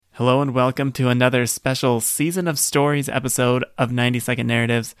Hello and welcome to another special Season of Stories episode of 90 Second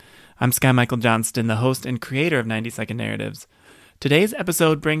Narratives. I'm Sky Michael Johnston, the host and creator of 90 Second Narratives. Today's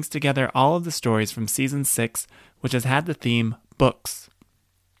episode brings together all of the stories from Season 6, which has had the theme Books.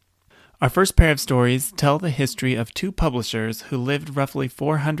 Our first pair of stories tell the history of two publishers who lived roughly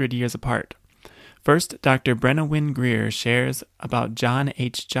 400 years apart. First, Dr. Brenna Wynne Greer shares about John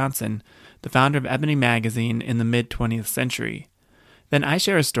H. Johnson, the founder of Ebony Magazine in the mid-20th century. Then I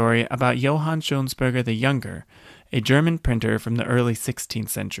share a story about Johann Schonsberger the Younger, a German printer from the early 16th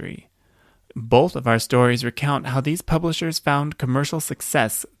century. Both of our stories recount how these publishers found commercial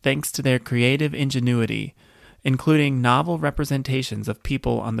success thanks to their creative ingenuity, including novel representations of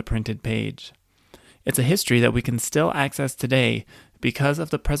people on the printed page. It's a history that we can still access today because of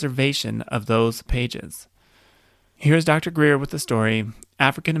the preservation of those pages. Here's Dr. Greer with the story,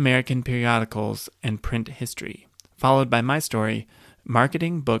 African American Periodicals and Print History, followed by my story,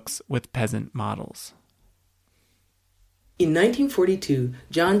 Marketing Books with Peasant Models. In 1942,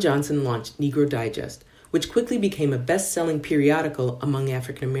 John Johnson launched Negro Digest, which quickly became a best-selling periodical among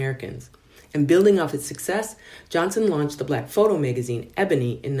African Americans. And building off its success, Johnson launched the black photo magazine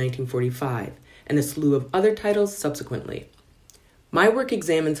Ebony in 1945, and a slew of other titles subsequently. My work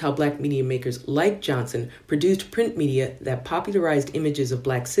examines how black media makers like Johnson produced print media that popularized images of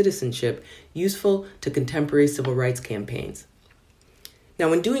black citizenship useful to contemporary civil rights campaigns. Now,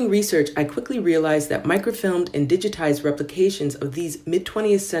 when doing research, I quickly realized that microfilmed and digitized replications of these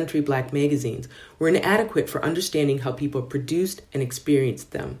mid-20th century black magazines were inadequate for understanding how people produced and experienced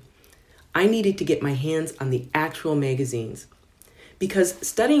them. I needed to get my hands on the actual magazines. Because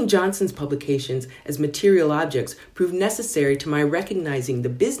studying Johnson's publications as material objects proved necessary to my recognizing the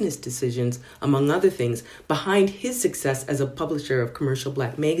business decisions, among other things, behind his success as a publisher of commercial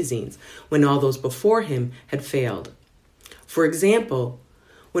black magazines, when all those before him had failed. For example,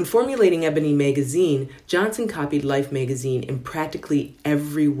 when formulating Ebony Magazine, Johnson copied Life magazine in practically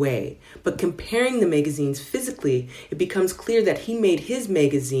every way. But comparing the magazines physically, it becomes clear that he made his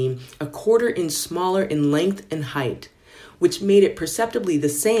magazine a quarter-inch smaller in length and height, which made it perceptibly the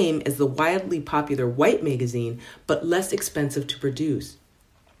same as the wildly popular White magazine, but less expensive to produce.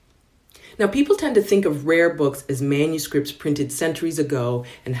 Now, people tend to think of rare books as manuscripts printed centuries ago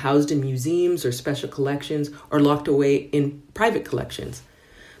and housed in museums or special collections or locked away in private collections.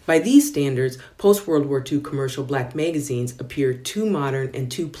 By these standards, post-World War II commercial black magazines appear too modern and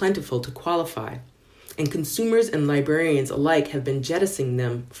too plentiful to qualify, and consumers and librarians alike have been jettisoning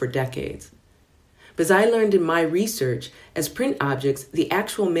them for decades. But as I learned in my research, as print objects, the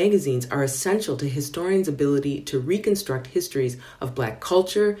actual magazines are essential to historians' ability to reconstruct histories of black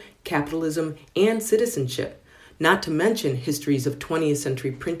culture, capitalism, and citizenship, not to mention histories of 20th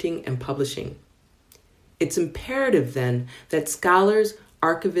century printing and publishing. It's imperative, then, that scholars,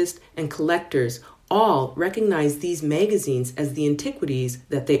 archivists, and collectors all recognize these magazines as the antiquities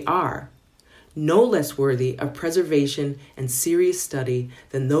that they are, no less worthy of preservation and serious study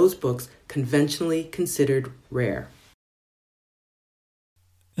than those books conventionally considered rare.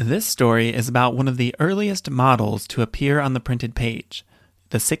 This story is about one of the earliest models to appear on the printed page,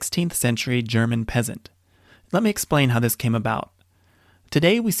 the 16th century German peasant. Let me explain how this came about.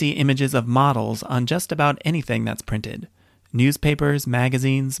 Today we see images of models on just about anything that's printed. Newspapers,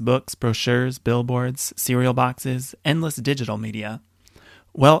 magazines, books, brochures, billboards, cereal boxes, endless digital media.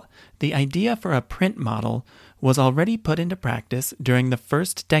 Well, the idea for a print model was already put into practice during the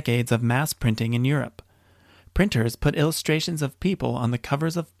first decades of mass printing in Europe. Printers put illustrations of people on the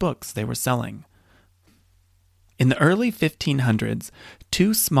covers of books they were selling. In the early 1500s,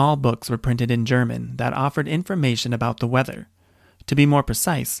 two small books were printed in German that offered information about the weather. To be more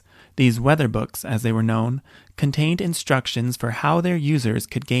precise, these weather books, as they were known, contained instructions for how their users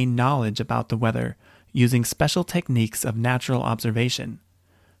could gain knowledge about the weather using special techniques of natural observation.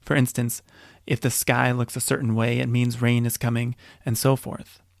 For instance, if the sky looks a certain way, it means rain is coming, and so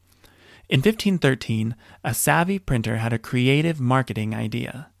forth. In 1513, a savvy printer had a creative marketing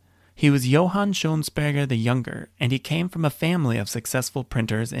idea. He was Johann Schonsberger the Younger, and he came from a family of successful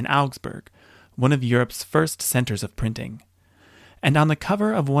printers in Augsburg, one of Europe's first centers of printing. And on the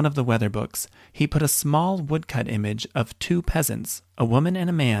cover of one of the weather books, he put a small woodcut image of two peasants, a woman and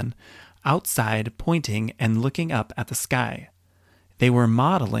a man, outside pointing and looking up at the sky. They were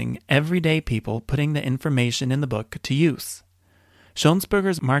modeling everyday people putting the information in the book to use.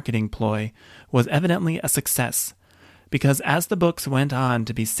 Schonsberger's marketing ploy was evidently a success, because as the books went on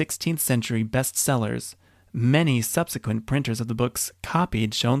to be 16th century bestsellers, many subsequent printers of the books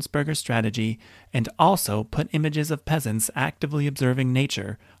copied Schonsberger's strategy and also put images of peasants actively observing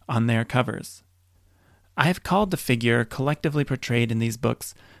nature on their covers. I have called the figure collectively portrayed in these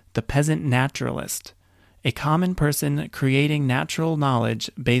books the peasant naturalist, a common person creating natural knowledge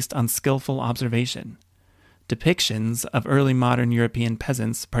based on skillful observation. Depictions of early modern European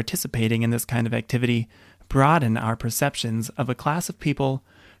peasants participating in this kind of activity broaden our perceptions of a class of people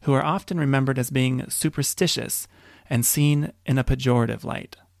who are often remembered as being superstitious and seen in a pejorative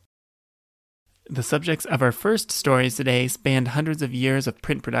light. The subjects of our first stories today spanned hundreds of years of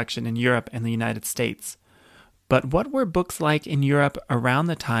print production in Europe and the United States. But what were books like in Europe around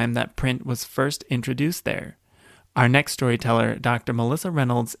the time that print was first introduced there? Our next storyteller, Dr. Melissa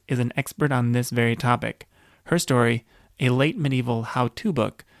Reynolds, is an expert on this very topic. Her story, a late medieval how-to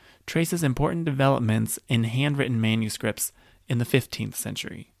book, traces important developments in handwritten manuscripts in the 15th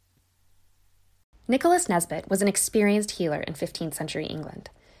century. Nicholas Nesbit was an experienced healer in 15th century England.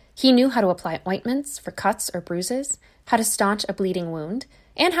 He knew how to apply ointments for cuts or bruises, how to staunch a bleeding wound,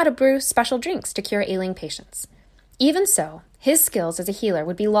 and how to brew special drinks to cure ailing patients. Even so, his skills as a healer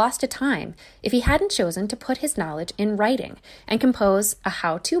would be lost to time if he hadn't chosen to put his knowledge in writing and compose a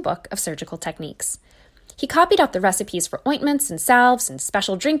how-to book of surgical techniques. He copied out the recipes for ointments and salves and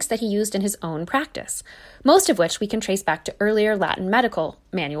special drinks that he used in his own practice, most of which we can trace back to earlier Latin medical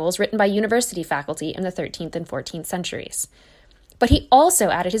manuals written by university faculty in the 13th and 14th centuries. But he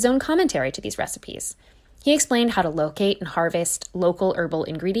also added his own commentary to these recipes. He explained how to locate and harvest local herbal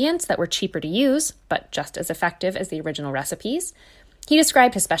ingredients that were cheaper to use, but just as effective as the original recipes. He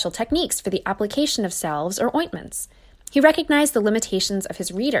described his special techniques for the application of salves or ointments. He recognized the limitations of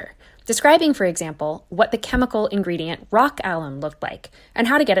his reader, describing, for example, what the chemical ingredient rock alum looked like and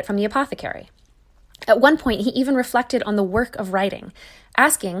how to get it from the apothecary. At one point, he even reflected on the work of writing,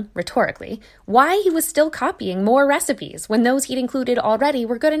 asking, rhetorically, why he was still copying more recipes when those he'd included already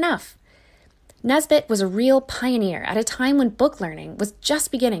were good enough. Nesbit was a real pioneer at a time when book learning was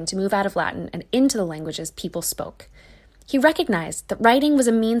just beginning to move out of Latin and into the languages people spoke. He recognized that writing was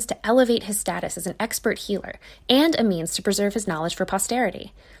a means to elevate his status as an expert healer and a means to preserve his knowledge for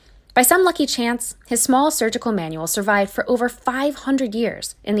posterity. By some lucky chance, his small surgical manual survived for over 500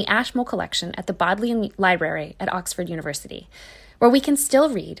 years in the Ashmole collection at the Bodleian Library at Oxford University, where we can still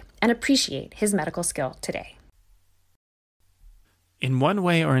read and appreciate his medical skill today. In one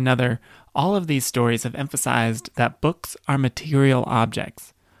way or another, all of these stories have emphasized that books are material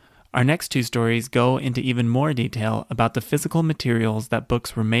objects. Our next two stories go into even more detail about the physical materials that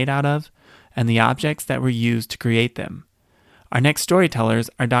books were made out of and the objects that were used to create them. Our next storytellers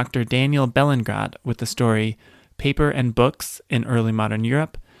are Dr. Daniel Bellengrad with the story Paper and Books in Early Modern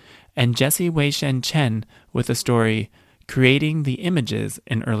Europe, and Jessie Wei-Shen Chen with the story Creating the Images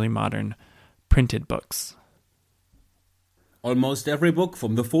in Early Modern Printed Books. Almost every book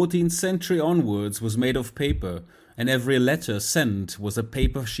from the 14th century onwards was made of paper, and every letter sent was a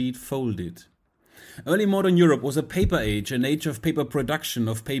paper sheet folded. Early modern Europe was a paper age, an age of paper production,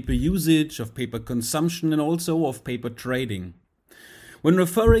 of paper usage, of paper consumption, and also of paper trading. When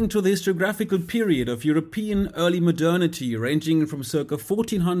referring to the historiographical period of European early modernity ranging from circa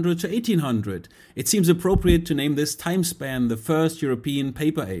 1400 to 1800, it seems appropriate to name this time span the First European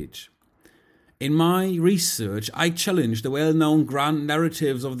Paper Age. In my research, I challenge the well-known grand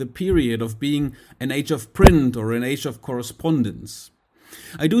narratives of the period of being an age of print or an age of correspondence.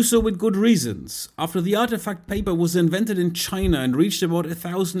 I do so with good reasons. After the artifact paper was invented in China and reached about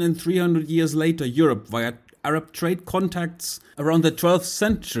 1,300 years later Europe via Arab trade contacts around the 12th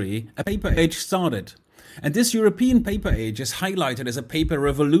century, a paper age started. And this European paper age is highlighted as a paper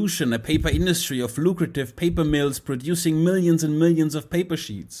revolution, a paper industry of lucrative paper mills producing millions and millions of paper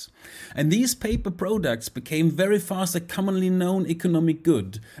sheets. And these paper products became very fast a commonly known economic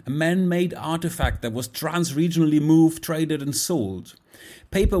good, a man-made artifact that was trans-regionally moved, traded and sold.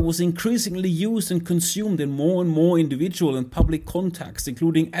 Paper was increasingly used and consumed in more and more individual and public contexts,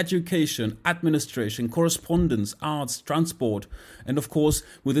 including education, administration, correspondence, arts, transport, and of course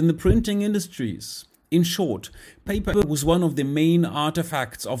within the printing industries. In short, paper was one of the main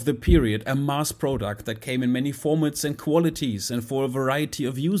artifacts of the period, a mass product that came in many formats and qualities and for a variety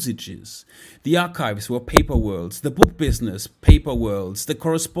of usages. The archives were paper worlds, the book business, paper worlds, the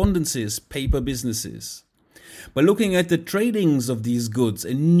correspondences, paper businesses. By looking at the tradings of these goods,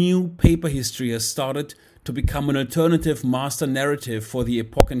 a new paper history has started to become an alternative master narrative for the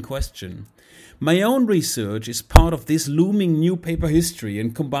epoch in question. My own research is part of this looming new paper history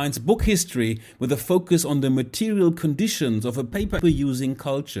and combines book history with a focus on the material conditions of a paper-using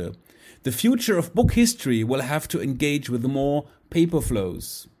culture. The future of book history will have to engage with more paper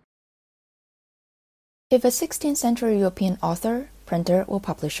flows. If a 16th century European author, printer, or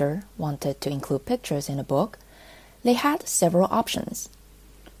publisher wanted to include pictures in a book, they had several options.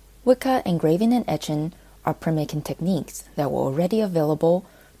 Woodcut, engraving, and etching are printmaking techniques that were already available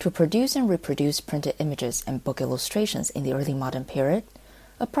to produce and reproduce printed images and book illustrations in the early modern period,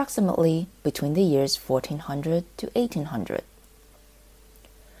 approximately between the years 1400 to 1800.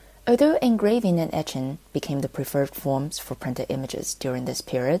 Although engraving and etching became the preferred forms for printed images during this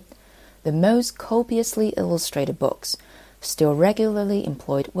period, the most copiously illustrated books still regularly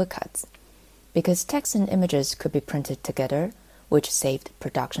employed woodcuts, because text and images could be printed together, which saved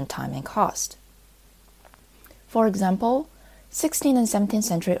production time and cost. For example, 16th and 17th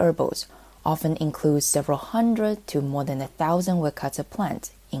century herbals often include several hundred to more than 1,000 woodcuts of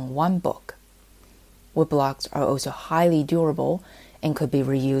plants in one book. Woodblocks are also highly durable and could be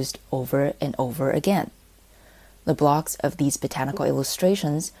reused over and over again. The blocks of these botanical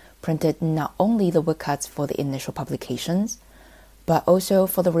illustrations printed not only the woodcuts for the initial publications, but also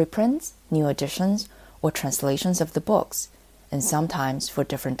for the reprints, new editions, or translations of the books, and sometimes for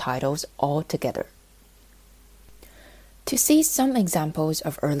different titles altogether. To see some examples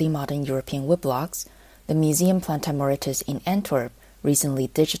of early modern European woodblocks, the Museum Plantamoretus in Antwerp recently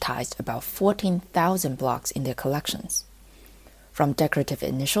digitized about 14,000 blocks in their collections. From decorative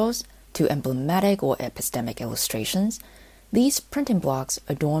initials to emblematic or epistemic illustrations, these printing blocks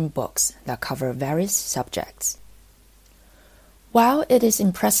adorn books that cover various subjects. While it is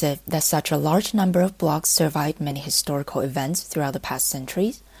impressive that such a large number of blocks survived many historical events throughout the past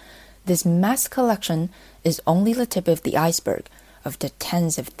centuries, this mass collection is only the tip of the iceberg of the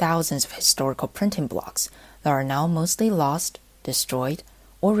tens of thousands of historical printing blocks that are now mostly lost, destroyed,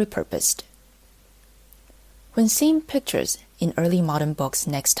 or repurposed. When seeing pictures in early modern books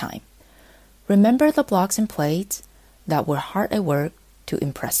next time, remember the blocks and plates that were hard at work to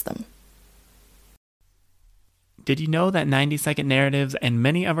impress them. Did you know that 90-Second Narratives and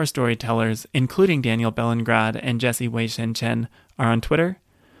many of our storytellers, including Daniel Bellengrad and Jesse Wei-Shen Chen, are on Twitter?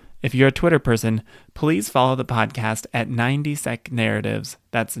 If you're a Twitter person, please follow the podcast at 90sec Narratives.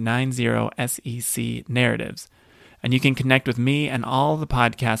 That's 90SEC Narratives. And you can connect with me and all the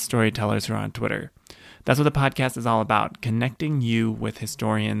podcast storytellers who are on Twitter. That's what the podcast is all about, connecting you with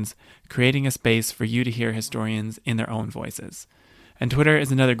historians, creating a space for you to hear historians in their own voices. And Twitter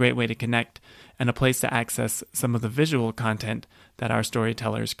is another great way to connect and a place to access some of the visual content that our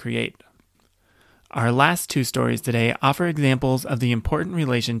storytellers create. Our last two stories today offer examples of the important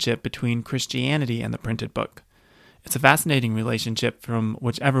relationship between Christianity and the printed book. It's a fascinating relationship from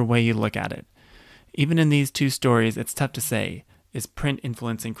whichever way you look at it. Even in these two stories, it's tough to say, is print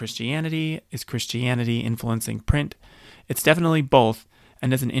influencing Christianity? Is Christianity influencing print? It's definitely both,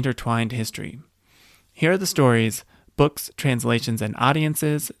 and is an intertwined history. Here are the stories, Books, Translations, and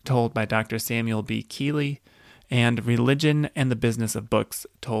Audiences, told by Dr. Samuel B. Keeley, and Religion and the Business of Books,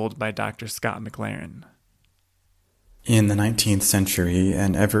 told by Dr. Scott McLaren. In the 19th century,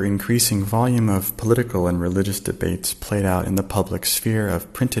 an ever-increasing volume of political and religious debates played out in the public sphere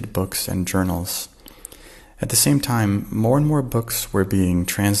of printed books and journals. At the same time, more and more books were being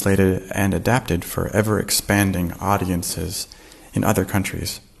translated and adapted for ever-expanding audiences in other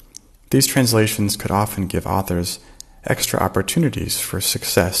countries. These translations could often give authors extra opportunities for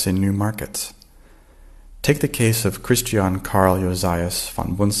success in new markets. Take the case of Christian Karl Josias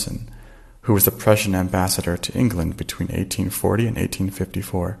von Bunsen, who was the Prussian ambassador to England between 1840 and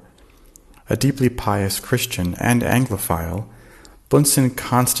 1854. A deeply pious Christian and Anglophile, Bunsen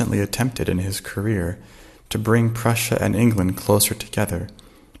constantly attempted in his career to bring Prussia and England closer together,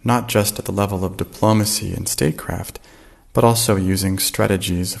 not just at the level of diplomacy and statecraft, but also using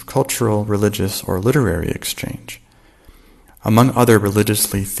strategies of cultural, religious, or literary exchange. Among other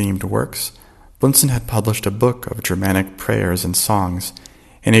religiously themed works, Bunsen had published a book of Germanic prayers and songs.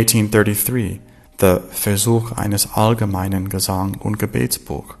 In 1833, the Versuch eines allgemeinen Gesang und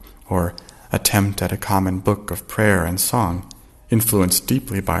Gebetsbuch, or Attempt at a Common Book of Prayer and Song, influenced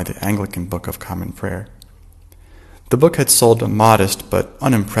deeply by the Anglican Book of Common Prayer. The book had sold a modest but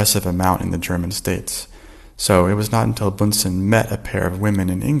unimpressive amount in the German states, so it was not until Bunsen met a pair of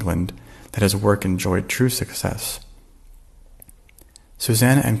women in England that his work enjoyed true success.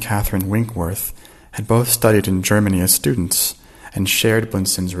 Susanna and Catherine Winkworth had both studied in Germany as students and shared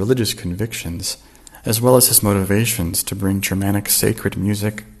Bunsen's religious convictions, as well as his motivations to bring Germanic sacred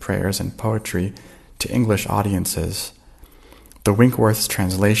music, prayers, and poetry to English audiences. The Winkworth's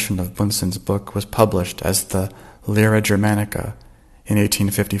translation of Bunsen's book was published as the Lyra Germanica in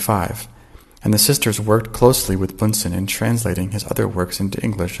 1855, and the sisters worked closely with Bunsen in translating his other works into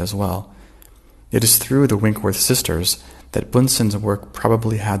English as well. It is through the Winkworth sisters that Bunsen's work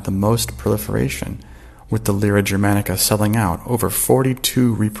probably had the most proliferation, with the Lyra Germanica selling out over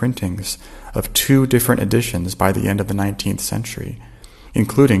 42 reprintings of 2 different editions by the end of the 19th century,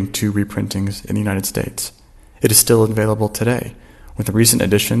 including 2 reprintings in the United States. It is still available today, with the recent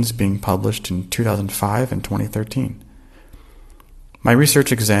editions being published in 2005 and 2013. My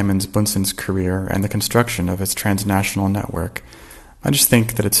research examines Bunsen's career and the construction of its transnational network. I just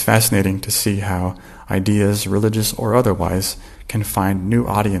think that it's fascinating to see how ideas, religious or otherwise, can find new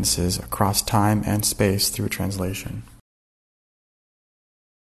audiences across time and space through translation.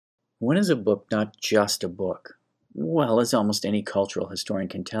 When is a book not just a book? Well, as almost any cultural historian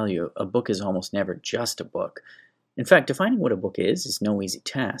can tell you, a book is almost never just a book. In fact, defining what a book is no easy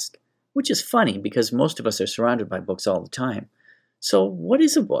task, which is funny because most of us are surrounded by books all the time. So, what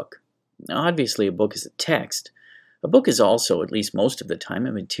is a book? Obviously, a book is a text. A book is also, at least most of the time,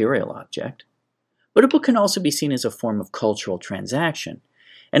 a material object. But a book can also be seen as a form of cultural transaction.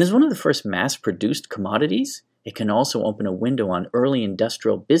 And as one of the first mass-produced commodities, it can also open a window on early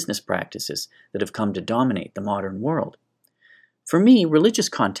industrial business practices that have come to dominate the modern world. For me, religious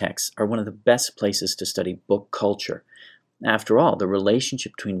contexts are one of the best places to study book culture. After all, the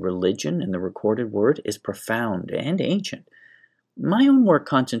relationship between religion and the recorded word is profound and ancient. My own work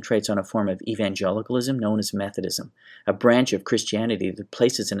concentrates on a form of evangelicalism known as Methodism, a branch of Christianity that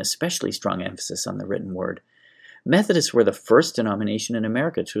places an especially strong emphasis on the written word. Methodists were the first denomination in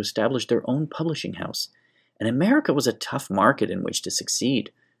America to establish their own publishing house. And America was a tough market in which to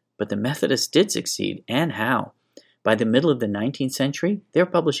succeed. But the Methodists did succeed, and how? By the middle of the 19th century, their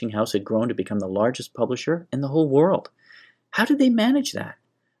publishing house had grown to become the largest publisher in the whole world. How did they manage that?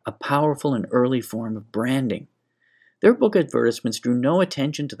 A powerful and early form of branding. Their book advertisements drew no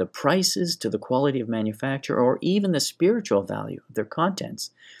attention to the prices, to the quality of manufacture, or even the spiritual value of their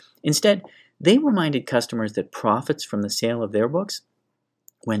contents. Instead, they reminded customers that profits from the sale of their books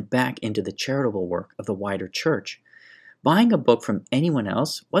went back into the charitable work of the wider church. Buying a book from anyone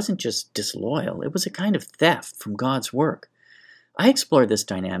else wasn't just disloyal, it was a kind of theft from God's work. I explore this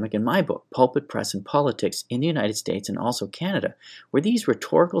dynamic in my book, Pulpit, Press, and Politics in the United States and also Canada, where these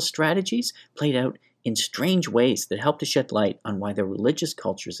rhetorical strategies played out in strange ways that help to shed light on why the religious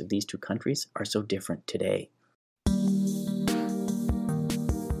cultures of these two countries are so different today.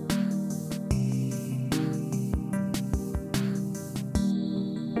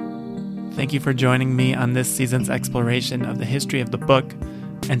 Thank you for joining me on this season's exploration of the history of the book,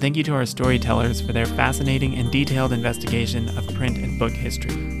 and thank you to our storytellers for their fascinating and detailed investigation of print and book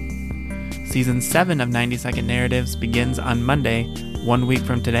history. Season 7 of 90-Second Narratives begins on Monday, 1 week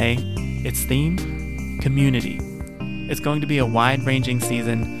from today. Its theme? Community. It's going to be a wide-ranging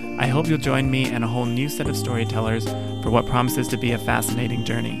season. I hope you'll join me and a whole new set of storytellers for what promises to be a fascinating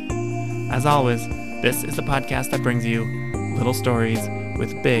journey. As always, this is the podcast that brings you little stories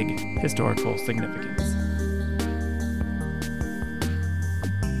with big historical significance.